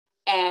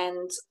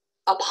 and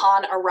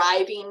upon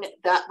arriving,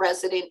 that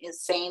resident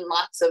is saying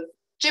lots of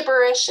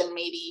gibberish and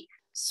maybe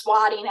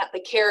swatting at the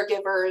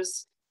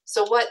caregivers.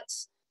 So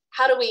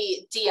how do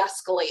we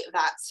de-escalate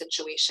that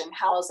situation?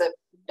 How is it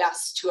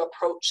best to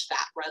approach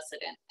that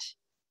resident?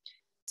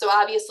 So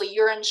obviously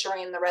you're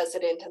ensuring the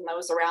resident and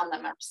those around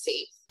them are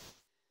safe.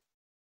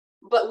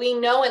 But we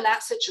know in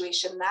that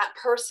situation, that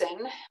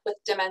person with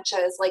dementia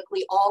is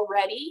likely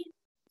already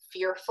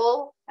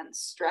fearful and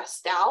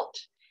stressed out.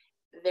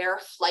 Their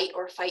flight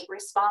or fight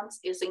response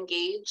is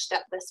engaged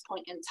at this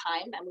point in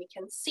time. And we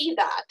can see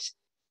that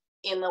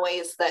in the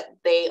ways that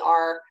they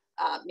are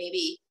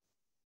maybe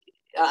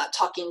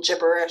talking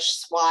gibberish,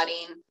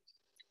 swatting.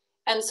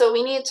 And so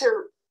we need to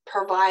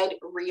provide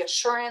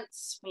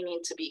reassurance. We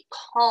need to be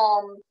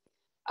calm,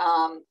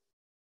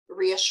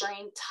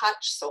 reassuring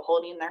touch, so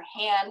holding their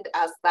hand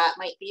as that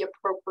might be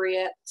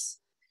appropriate,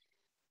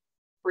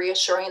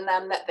 reassuring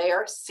them that they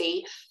are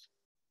safe.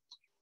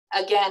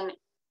 Again,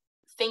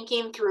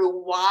 thinking through,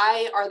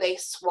 why are they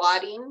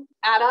swatting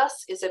at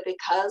us? Is it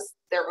because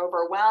they're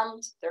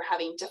overwhelmed, they're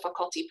having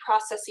difficulty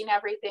processing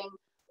everything,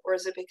 or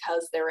is it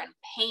because they're in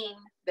pain,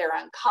 they're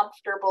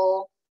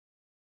uncomfortable?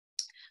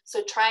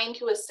 So trying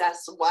to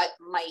assess what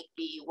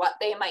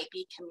they might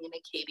be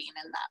communicating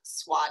in that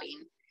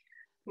swatting.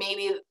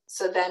 Maybe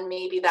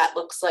that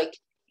looks like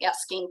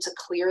asking to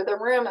clear the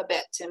room a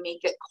bit, to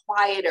make it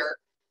quieter,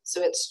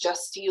 so it's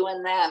just you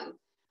and them.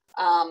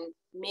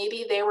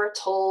 Maybe they were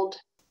told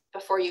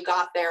before you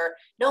got there,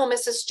 no,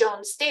 Mrs.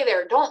 Jones, stay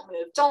there, don't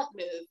move, don't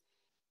move.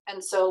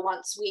 And so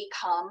once we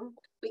come,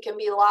 we can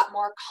be a lot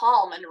more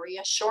calm and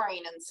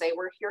reassuring and say,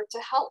 we're here to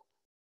help.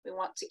 We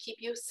want to keep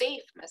you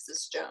safe,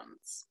 Mrs.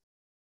 Jones.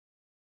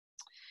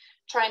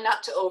 Try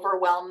not to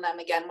overwhelm them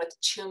again with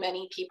too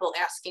many people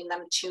asking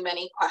them too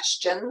many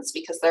questions,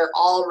 because they're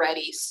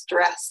already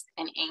stressed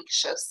and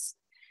anxious.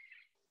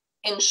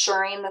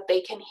 Ensuring that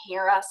they can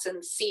hear us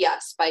and see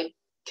us by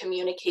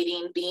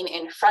communicating, being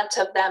in front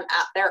of them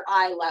at their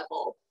eye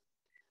level,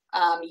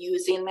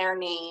 using their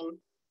name,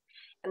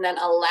 and then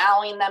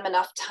allowing them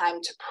enough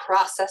time to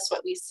process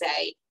what we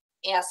say,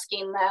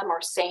 asking them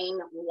or saying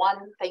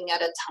one thing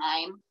at a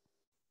time,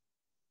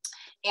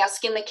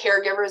 asking the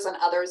caregivers and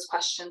others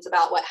questions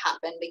about what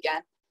happened,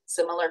 again,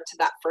 similar to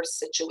that first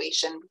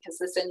situation, because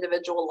this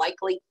individual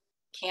likely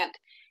can't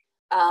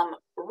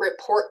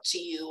report to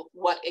you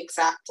what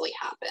exactly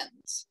happened.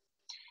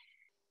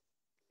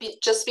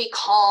 Just be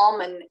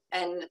calm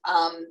and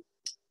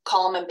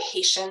calm and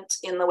patient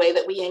in the way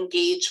that we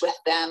engage with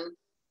them.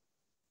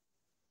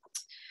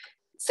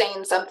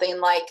 Saying something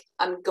like,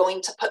 I'm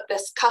going to put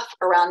this cuff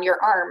around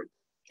your arm.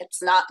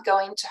 It's not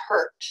going to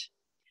hurt.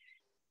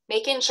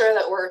 Making sure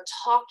that we're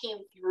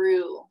talking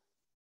through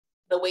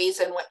the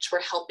ways in which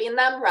we're helping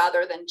them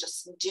rather than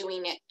just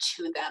doing it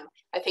to them.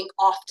 I think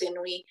often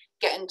we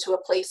get into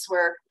a place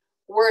where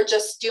we're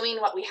just doing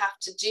what we have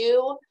to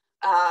do,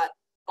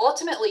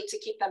 ultimately to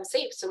keep them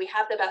safe. So we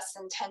have the best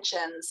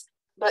intentions,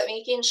 but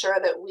making sure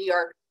that we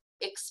are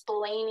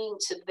explaining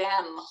to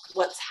them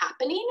what's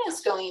happening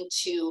is going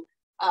to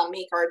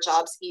make our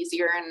jobs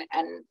easier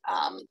and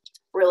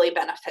really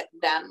benefit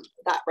them,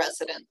 that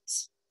resident.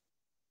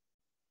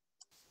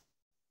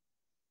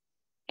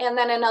 And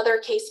then another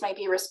case might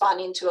be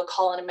responding to a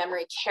call in a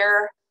memory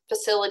care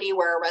facility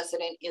where a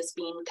resident is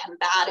being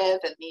combative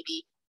and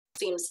maybe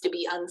seems to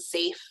be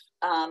unsafe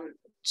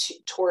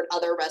toward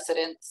other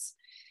residents.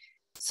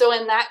 So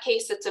in that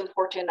case, it's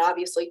important,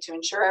 obviously, to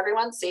ensure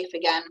everyone's safe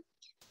again.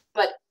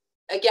 But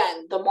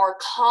again, the more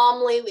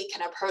calmly we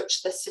can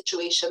approach the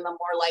situation, the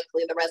more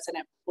likely the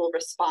resident will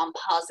respond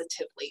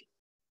positively.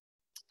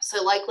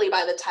 So likely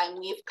by the time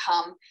we've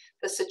come,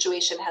 the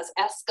situation has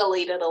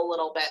escalated a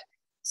little bit.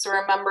 So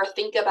remember,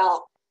 think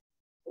about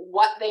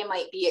what they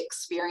might be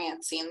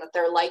experiencing, that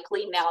they're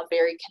likely now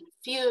very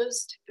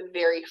confused,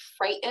 very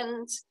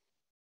frightened.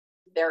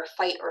 Their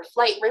fight or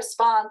flight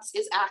response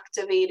is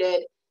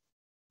activated.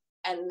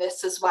 And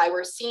this is why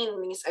we're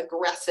seeing these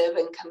aggressive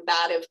and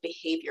combative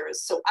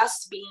behaviors. So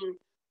us being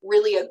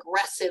really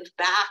aggressive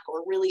back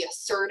or really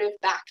assertive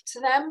back to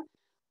them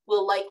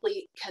will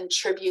likely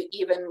contribute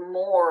even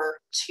more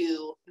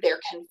to their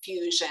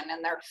confusion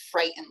and their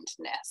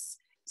frightenedness.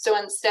 So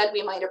instead,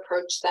 we might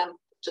approach them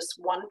just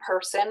one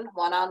person,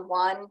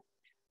 one-on-one,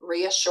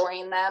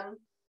 reassuring them,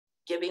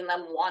 giving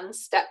them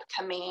one-step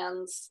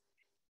commands,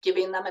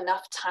 giving them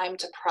enough time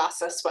to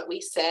process what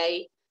we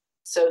say.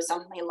 So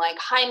something like,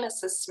 hi,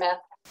 Mrs. Smith,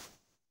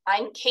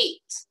 I'm Kate.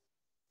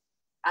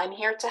 I'm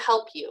here to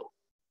help you.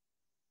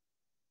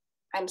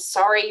 I'm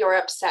sorry you're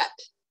upset.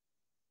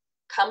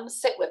 Come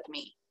sit with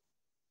me.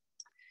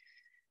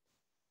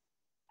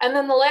 And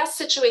then the last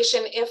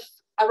situation, if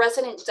a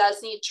resident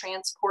does need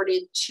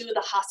transported to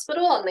the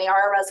hospital and they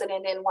are a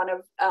resident in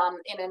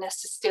in an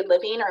assisted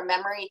living or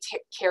memory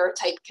care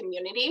type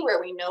community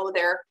where we know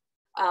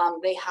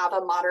they have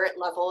a moderate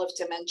level of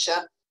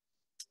dementia.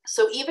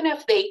 So even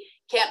if they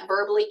can't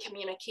verbally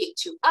communicate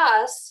to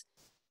us,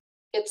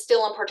 it's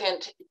still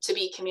important to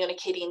be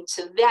communicating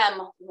to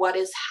them what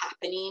is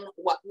happening,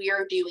 what we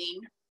are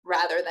doing,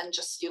 rather than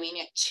just doing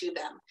it to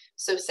them.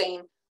 So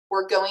saying,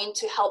 we're going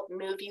to help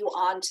move you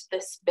onto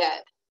this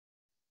bed.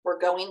 We're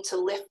going to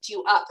lift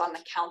you up on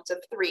the count of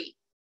 3.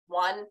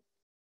 1,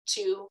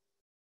 2,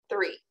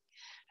 3.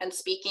 And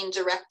speaking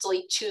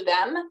directly to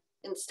them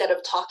instead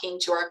of talking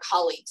to our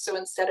colleagues. So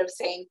instead of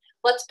saying,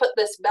 let's put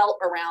this belt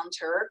around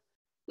her,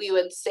 we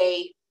would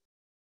say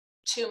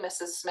to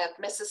Mrs.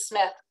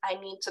 Smith, I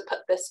need to put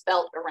this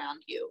belt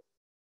around you.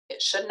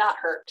 It should not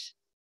hurt.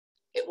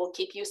 It will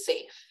keep you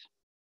safe.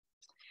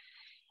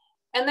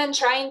 And then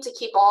trying to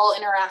keep all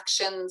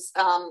interactions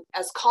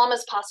as calm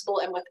as possible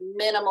and with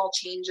minimal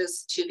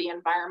changes to the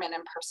environment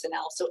and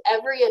personnel. So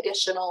every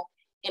additional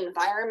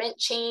environment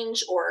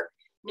change or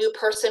new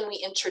person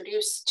we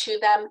introduce to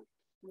them,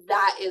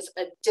 that is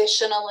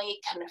additionally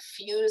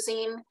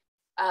confusing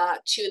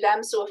to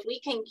them. So if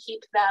we can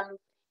keep them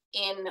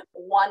in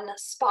one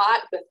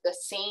spot with the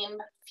same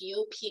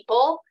few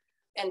people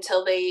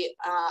until they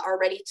are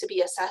ready to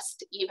be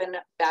assessed, even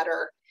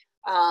better.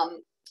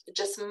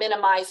 Just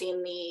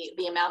minimizing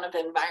the amount of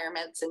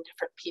environments and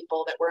different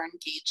people that we're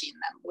engaging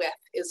them with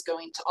is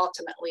going to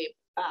ultimately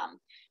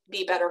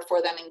be better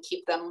for them and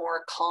keep them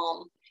more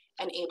calm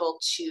and able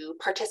to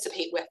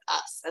participate with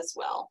us as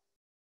well.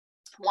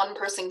 One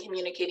person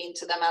communicating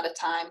to them at a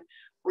time,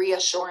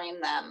 reassuring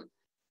them,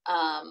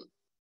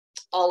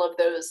 all of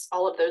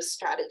those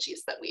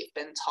strategies that we've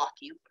been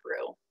talking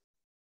through.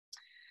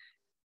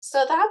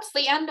 So that's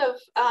the end of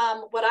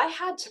what I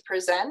had to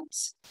present.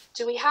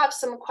 Do we have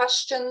some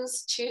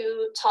questions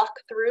to talk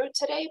through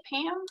today,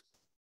 Pam?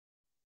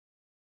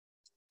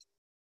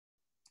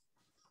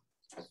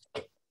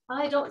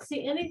 I don't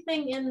see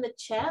anything in the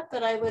chat,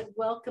 but I would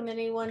welcome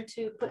anyone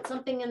to put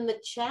something in the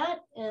chat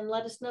and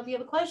let us know if you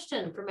have a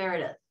question for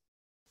Meredith.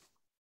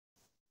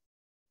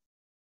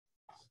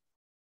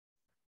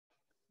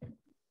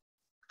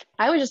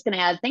 I was just going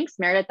to add, thanks,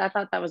 Meredith. I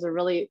thought that was a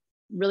really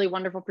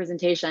wonderful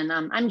presentation.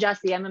 I'm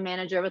Jessie. I'm a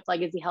manager with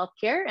Legacy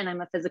Healthcare, and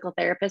I'm a physical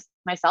therapist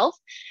myself.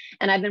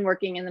 And I've been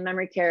working in the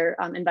memory care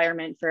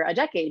environment for a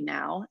decade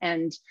now.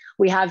 And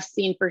we have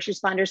seen first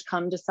responders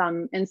come to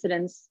some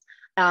incidents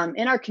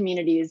in our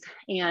communities.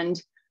 And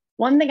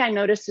one thing I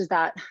noticed is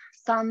that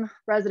some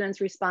residents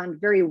respond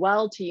very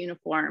well to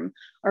uniform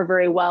or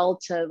very well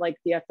to like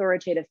the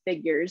authoritative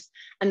figures.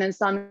 And then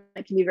some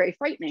it can be very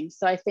frightening.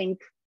 So I think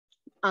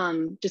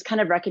just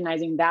kind of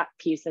recognizing that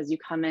piece as you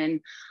come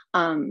in,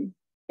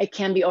 it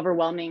can be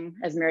overwhelming,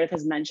 as Meredith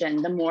has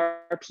mentioned. The more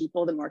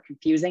people, the more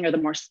confusing or the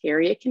more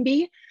scary it can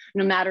be,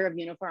 no matter of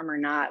uniform or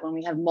not. When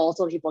we have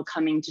multiple people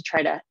coming to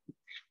try to,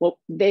 well,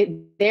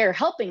 they're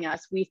helping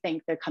us, we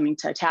think they're coming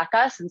to attack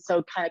us. And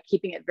so kind of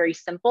keeping it very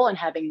simple and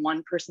having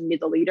one person be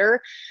the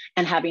leader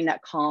and having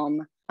that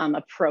calm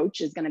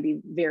approach is going to be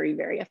very,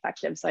 very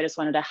effective. So I just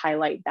wanted to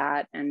highlight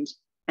that, and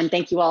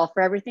thank you all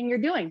for everything you're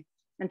doing.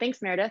 And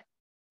thanks, Meredith.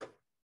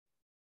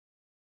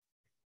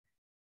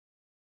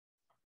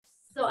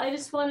 So I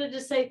just wanted to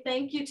say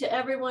thank you to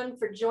everyone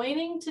for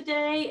joining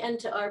today and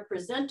to our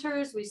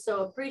presenters. We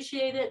so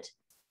appreciate it.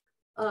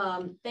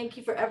 Thank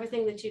you for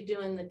everything that you do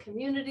in the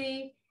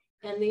community,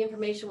 and the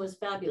information was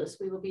fabulous.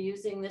 We will be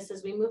using this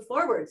as we move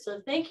forward.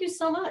 So thank you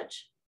so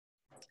much.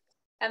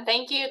 And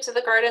thank you to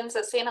the Gardens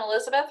at St.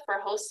 Elizabeth for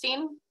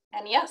hosting.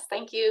 And yes,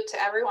 thank you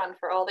to everyone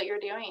for all that you're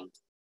doing.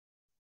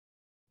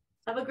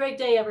 Have a great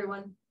day,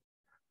 everyone.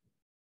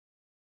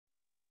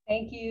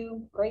 Thank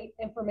you. Great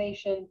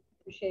information.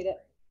 Appreciate it.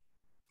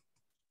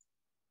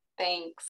 Thanks.